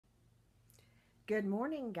Good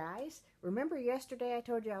morning, guys. Remember yesterday I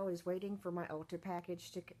told you I was waiting for my Ulta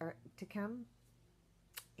package to come?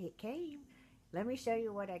 It came. Let me show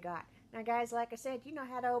you what I got. Now, guys, like I said, you know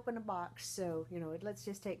how to open a box, so, let's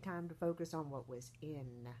just take time to focus on what was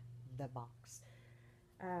in the box.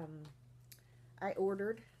 Um, I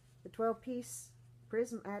ordered the 12-piece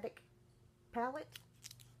prismatic palette.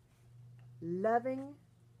 Loving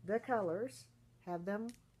the colors. Have them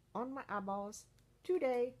on my eyeballs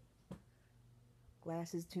today.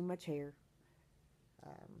 Glasses, too much hair.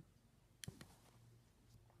 Um,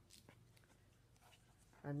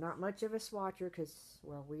 I'm not much of a swatcher because,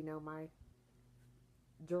 well, we know my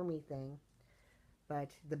germy thing.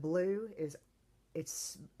 But the blue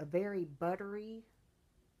it's a very buttery.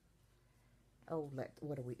 Oh,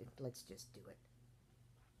 let's just do it.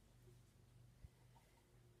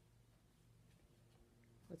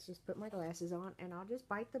 Let's just put my glasses on and I'll just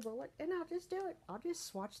bite the bullet and I'll just do it. I'll just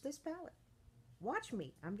swatch this palette. Watch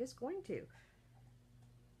me. I'm just going to.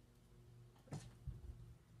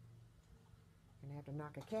 And I have to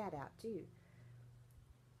knock a cat out too.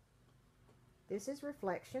 This is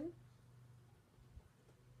Reflection.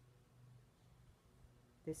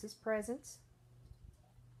 This is Presence.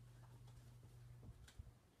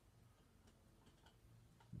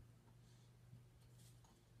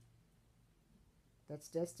 That's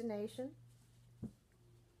Destination.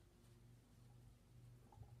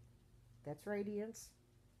 That's Radiance.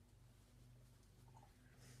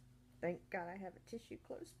 Thank God I have a tissue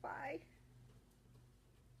close by.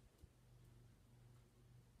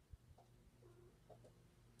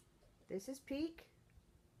 This is Peak.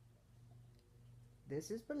 This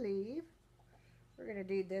is Believe. We're going to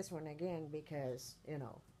do this one again because,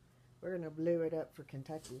 we're going to blue it up for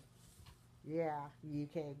Kentucky. Yeah,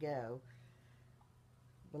 UK go.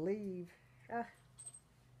 Believe.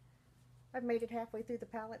 I've made it halfway through the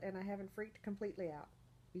palette and I haven't freaked completely out.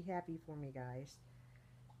 Be happy for me, guys.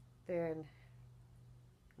 Then,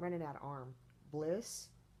 running out of arm. Bliss.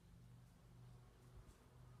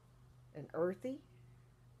 And Earthy.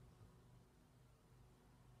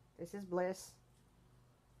 This is Bliss.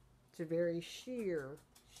 It's a very sheer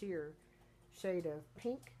shade of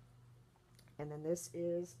pink. And then this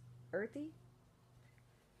is Earthy.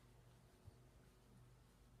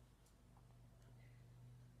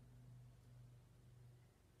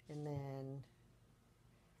 And then,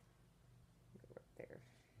 go up there.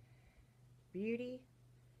 Beauty.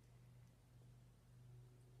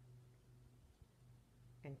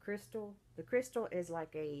 And Crystal. The Crystal is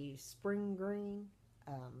like a spring green.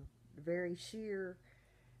 Very sheer.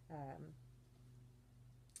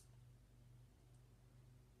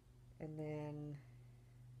 And then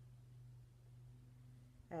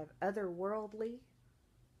I have Otherworldly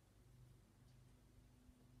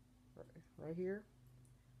right here.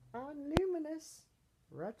 On Luminous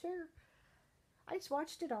right there. I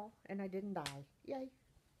swatched it all and I didn't die. Yay.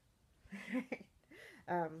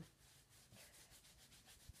 um,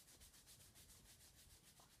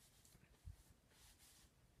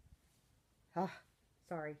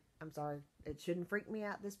 sorry. I'm sorry. It shouldn't freak me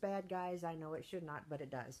out this bad, guys. I know it should not, but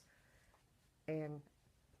it does. And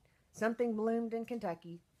something bloomed in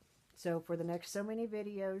Kentucky. So for the next so many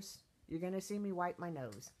videos, you're going to see me wipe my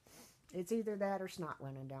nose. It's either that or snot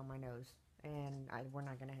running down my nose. And we're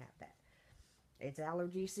not going to have that. It's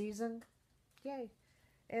allergy season. Yay.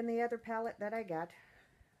 And the other palette that I got,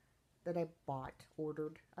 that I bought,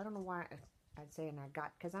 ordered. I don't know why I'd say I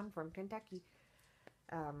got, because I'm from Kentucky.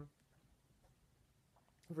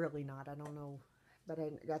 Really not. I don't know. But I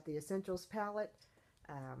got the Essentials palette.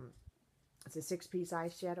 It's a 6-piece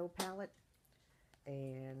eyeshadow palette.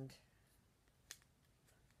 And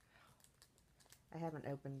I haven't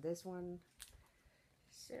opened this one.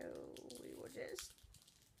 So we will just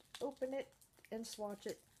open it and swatch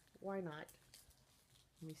it. Why not?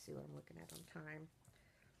 Let me see what I'm looking at on time.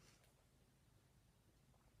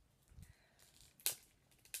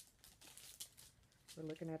 We're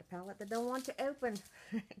looking at a palette that don't want to open.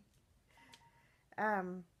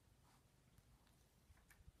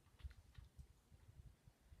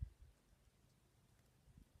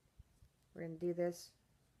 We're going to do this.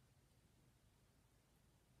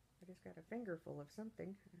 I just got a finger full of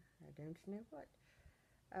something. I don't know what.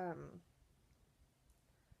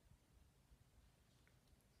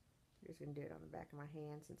 Just going to do it on the back of my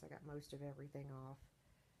hand since I got most of everything off.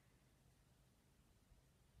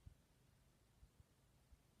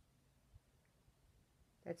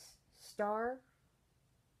 That's Star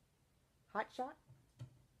Hot Shot.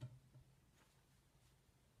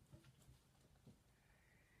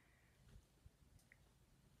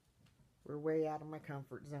 We're way out of my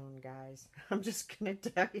comfort zone, guys. I'm just going to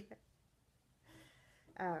tell you.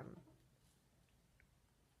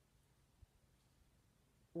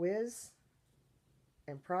 Wiz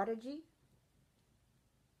and Prodigy.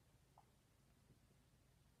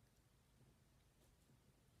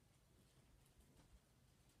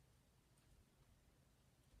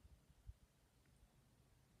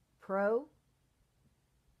 Pro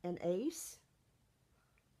and Ace.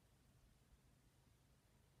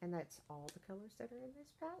 And that's all the colors that are in this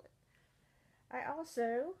palette. I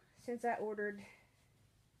also, since I ordered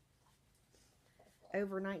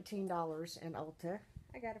over $19 in Ulta,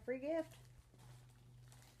 I got a free gift,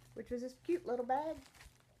 which was this cute little bag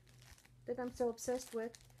that I'm so obsessed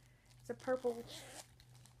with. It's a purple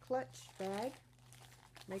clutch bag.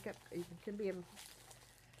 Makeup, it can be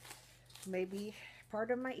maybe part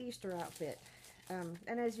of my Easter outfit. And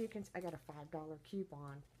as you can see, I got a $5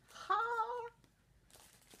 coupon. Ha!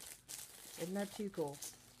 Isn't that too cool?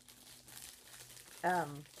 I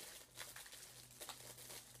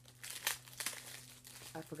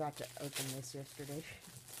forgot to open this yesterday.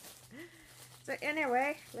 So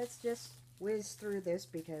anyway, let's just whiz through this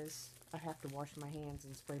because I have to wash my hands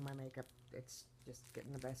and spray my makeup. It's just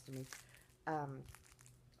getting the best of me.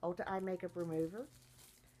 Ulta Eye Makeup Remover.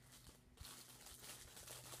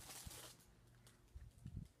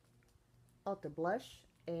 Ulta Blush,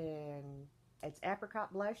 and it's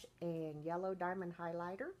apricot blush and yellow diamond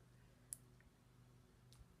highlighter.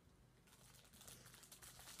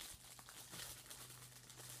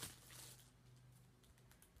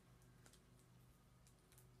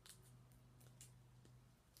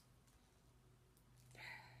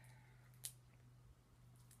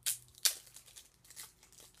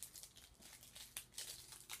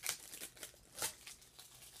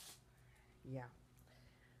 Yeah.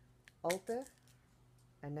 Ulta,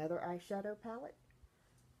 another eyeshadow palette.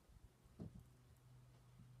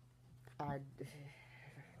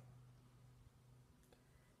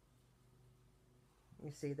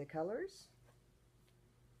 You see the colors?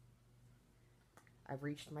 I've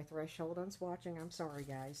reached my threshold on swatching. I'm sorry,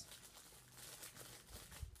 guys.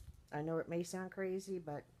 I know it may sound crazy,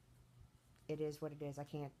 but it is what it is. I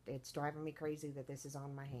can't, it's driving me crazy that this is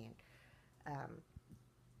on my hand.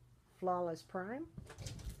 Flawless Prime.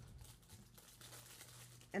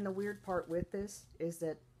 And the weird part with this is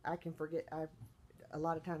that I can forget, a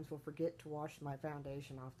lot of times will forget to wash my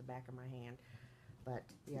foundation off the back of my hand. But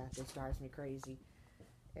yeah, this drives me crazy.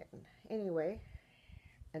 And anyway,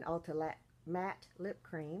 an Ulta Matte Lip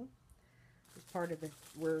Cream. It's part of the,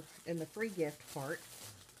 we're in the free gift part.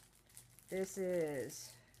 This is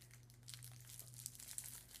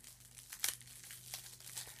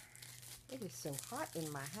it is so hot in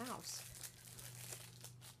my house.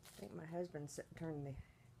 I think my husband turned the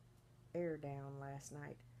air down last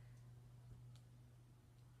night.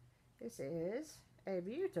 This is a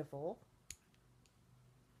beautiful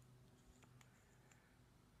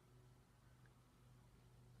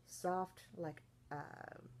soft, like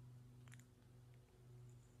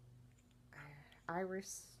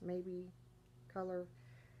iris maybe color.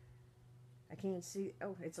 I can't see.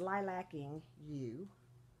 Oh, it's Lilacking You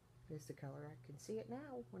is the color. I can see it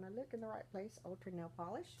now when I look in the right place. Ultra Nail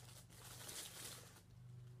Polish.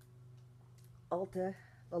 Ulta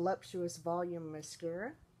Voluptuous Volume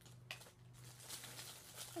Mascara.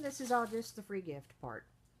 And this is all just the free gift part.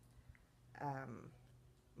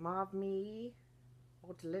 Mauve Me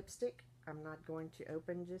Ulta Lipstick. I'm not going to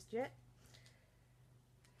open just yet.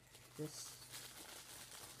 Just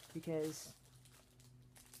because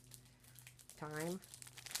time.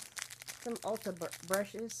 Some Ulta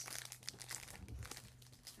brushes.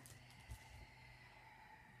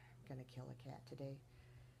 I'm gonna kill a cat today.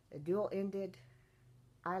 A dual-ended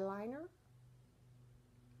eyeliner.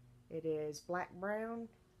 It is black, brown,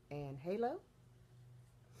 and halo.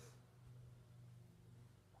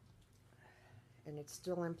 And it's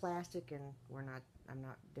still in plastic, and I'm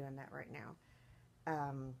not doing that right now.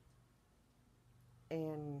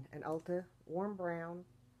 And an Ulta Warm Brown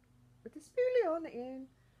with a spoolie on the end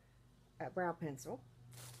brow pencil.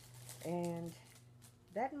 And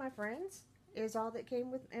that, my friends, is all that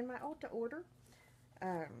came with in my Ulta order.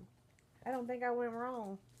 I don't think I went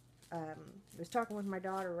wrong. I was talking with my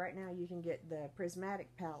daughter. Right now you can get the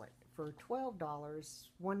Prismatic palette for $12.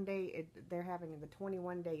 One day they're having the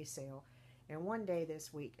 21-day sale, and one day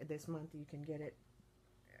this month you can get it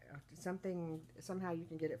somehow you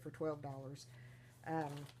can get it for $12.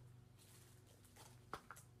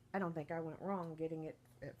 I don't think I went wrong getting it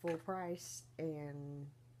at full price and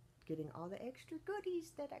getting all the extra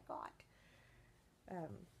goodies that I got,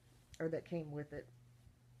 or that came with it.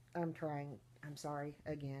 I'm sorry,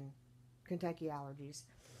 again, Kentucky allergies.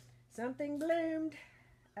 Something bloomed.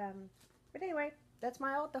 But anyway, that's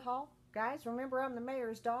my Ulta haul. Guys, remember I'm the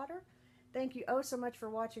mayor's daughter. Thank you oh so much for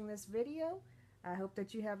watching this video. I hope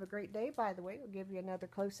that you have a great day. By the way, we'll give you another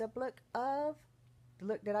close-up look of the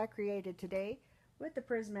look that I created today with the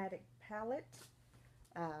prismatic palette.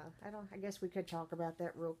 I guess we could talk about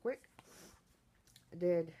that real quick.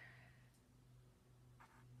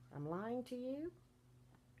 I'm lying to you?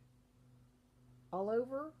 All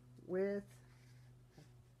over with,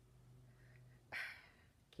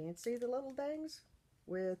 can't see the little things,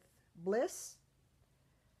 with Bliss,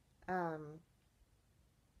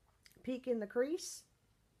 Peak in the Crease,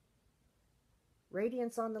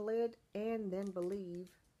 Radiance on the lid, and then Believe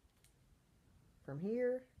from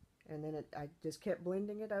here. And then I just kept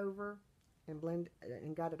blending it over and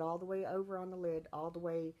got it all the way over on the lid, all the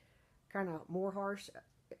way kind of more harsh,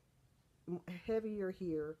 heavier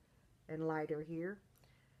here and lighter here.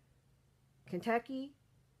 Kentucky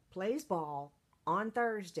plays ball on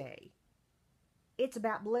Thursday. It's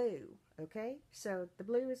about blue, okay? So the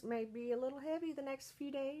blue may be a little heavy the next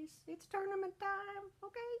few days. It's tournament time,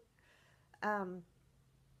 okay?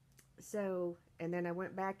 And then I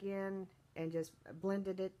went back in and just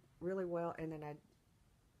blended it really well, and then I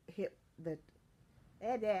hit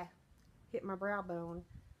my brow bone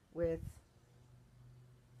with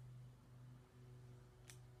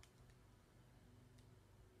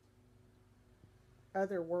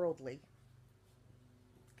Otherworldly.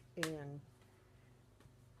 And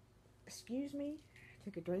excuse me,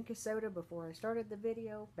 took a drink of soda before I started the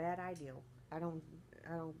video. Bad idea. I don't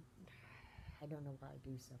know why I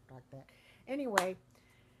do stuff like that. Anyway,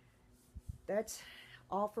 that's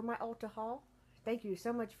all for my Ulta haul. Thank you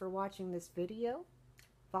so much for watching this video.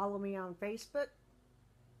 Follow me on Facebook,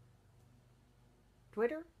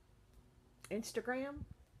 Twitter, Instagram,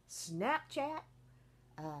 Snapchat.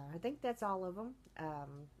 I think that's all of them.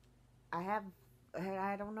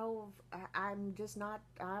 I don't know if I'm just not,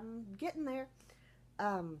 I'm getting there.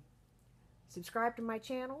 Subscribe to my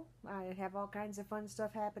channel. I have all kinds of fun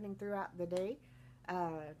stuff happening throughout the day.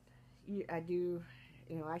 I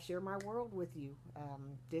share my world with you.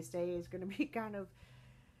 This day is going to be kind of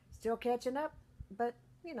still catching up, but,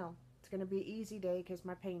 it's going to be an easy day because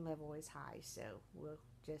my pain level is high, so we'll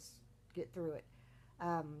just get through it.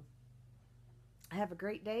 Have a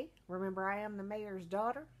great day. Remember, I am the mayor's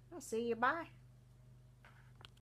daughter. I'll see you. Bye.